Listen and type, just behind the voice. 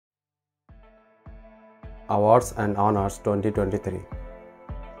Awards and Honors 2023.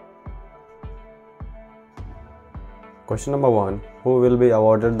 Question number 1. Who will be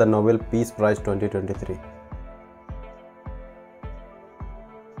awarded the Nobel Peace Prize 2023?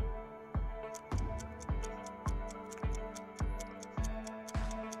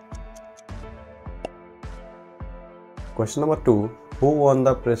 Question number 2. Who won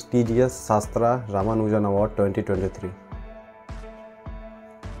the prestigious Shastra Ramanujan Award 2023?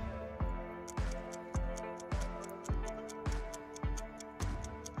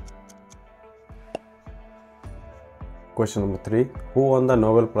 Question number 3. Who won the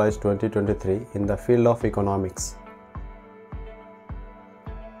Nobel Prize 2023 in the field of economics?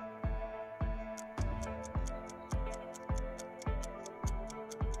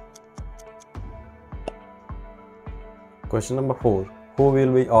 Question number 4. Who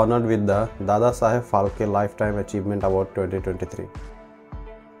will be honored with the Dada Saheb Phalke Lifetime Achievement Award 2023?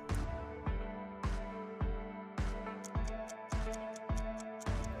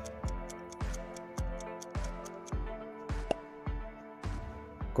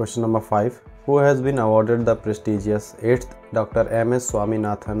 Question number 5. Who has been awarded the prestigious 8th Dr. M.S.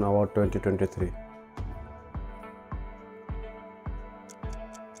 Swaminathan Award 2023?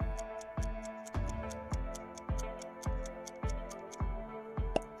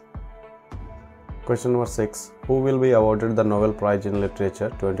 Question number 6. Who will be awarded the Nobel Prize in Literature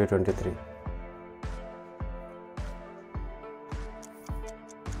 2023?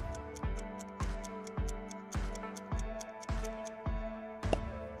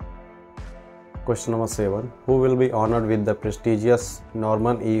 Question number 7. Who will be honored with the prestigious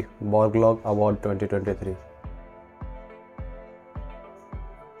Norman E. Borlaug Award 2023?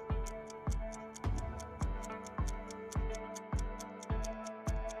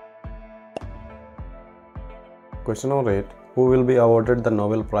 Question number 8. Who will be awarded the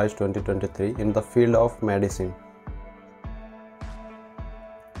Nobel Prize 2023 in the field of medicine?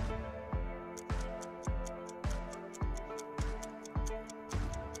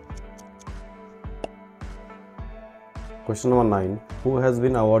 Question number 9. Who has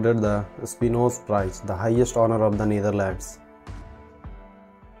been awarded the Spinoz Prize, the highest honor of the Netherlands?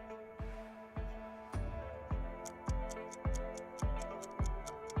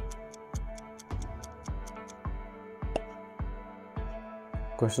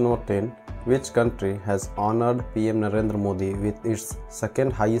 Question number 10. Which country has honored PM Narendra Modi with its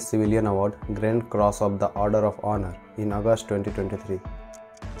second highest civilian award, Grand Cross of the Order of Honor, in August 2023?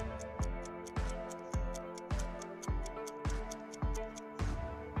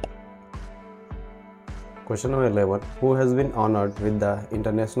 Question number 11. Who has been honored with the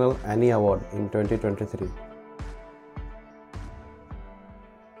International Annie Award in 2023?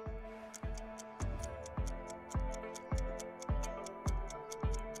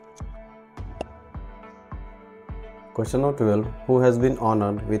 Question number 12. Who has been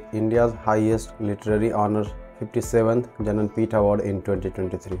honored with India's highest literary honor, 57th Jnanpith Award in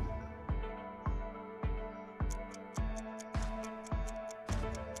 2023?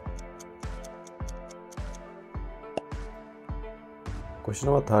 Question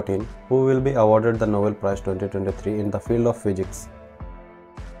number 13. Who will be awarded the Nobel Prize 2023 in the field of physics?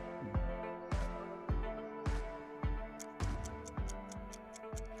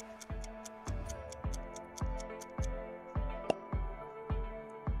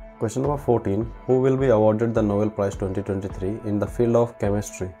 Question number 14. Who will be awarded the Nobel Prize 2023 in the field of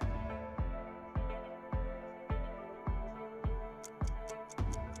chemistry?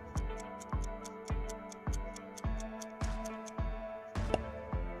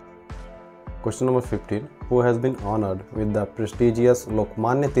 Question number 15. Who has been honored with the prestigious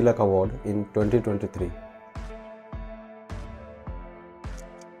Lokmanya Tilak Award in 2023?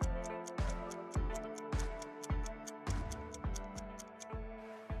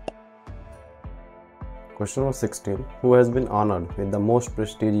 Question number 16. Who has been honored with the most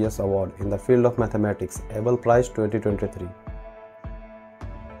prestigious award in the field of mathematics, Abel Prize 2023?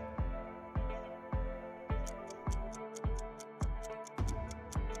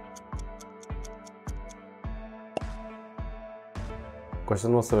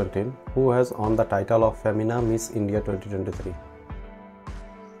 Question number 17. Who has won the title of Femina Miss India 2023?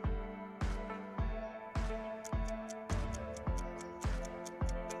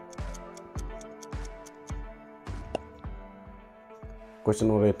 Question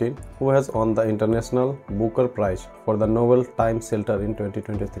number 18. Who has won the International Booker Prize for the novel Time Shelter in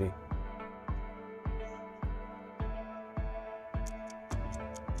 2023?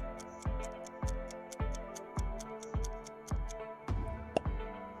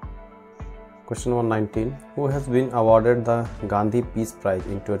 Question number 19. Who has been awarded the Gandhi Peace Prize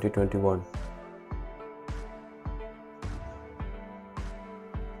in 2021?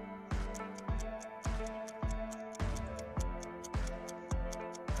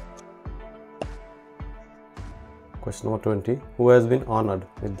 Question number 20. Who has been honored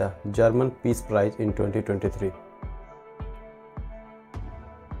with the German Peace Prize in 2023?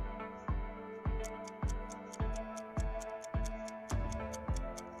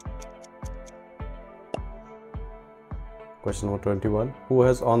 Question number 21. Who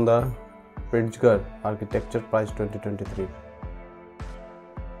has won the Pritzker Architecture Prize 2023?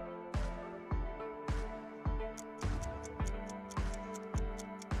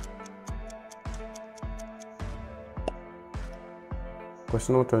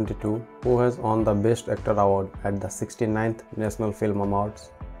 Question number 22. Who has won the Best Actor Award at the 69th National Film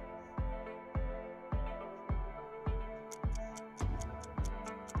Awards?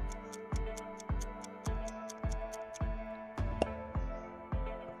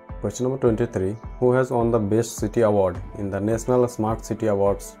 Question number 23. Who has won the Best City Award in the National Smart City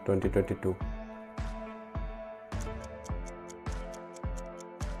Awards 2022?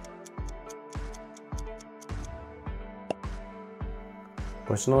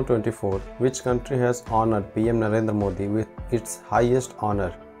 Question number 24. Which country has honored PM Narendra Modi with its highest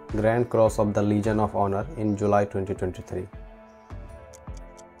honor, Grand Cross of the Legion of Honor, in July 2023?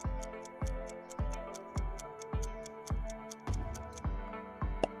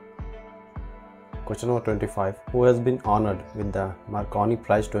 Question number 25. Who has been honored with the Marconi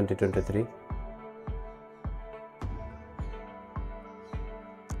Prize 2023?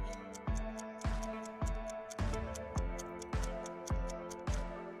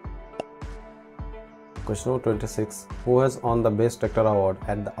 Question number 26. Who has won the Best Actor Award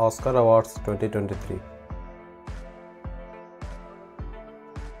at the Oscar Awards 2023?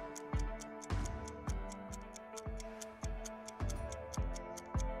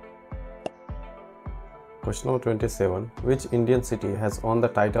 Question number 27. Which Indian city has won the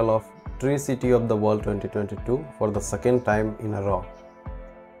title of Tree City of the World 2022 for the second time in a row?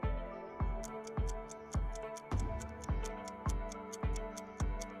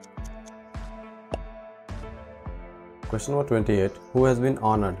 Question number 28. Who has been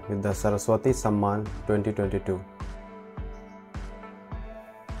honored with the Saraswati Samman 2022?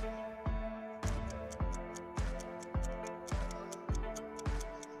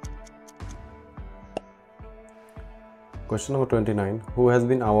 Question number 29. Who has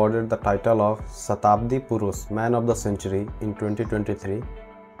been awarded the title of Satabdi Purush Man of the Century in 2023?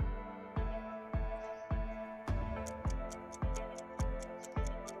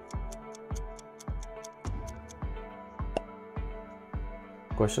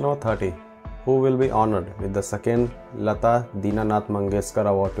 Question number 30. Who will be honored with the second Lata Dinanath Mangeshkar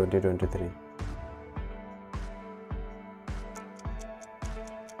Award 2023?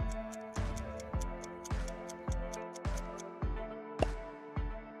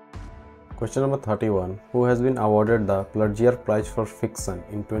 Question number 31. Who has been awarded the Pulitzer Prize for Fiction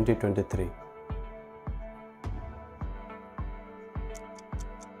in 2023?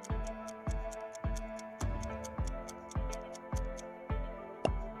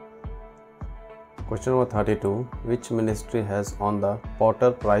 Question number 32. Which ministry has won the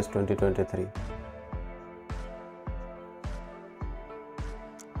Potter Prize 2023?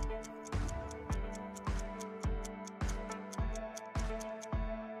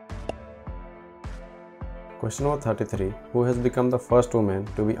 Question number 33. Who has become the first woman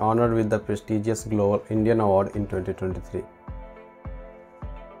to be honored with the prestigious Global Indian Award in 2023?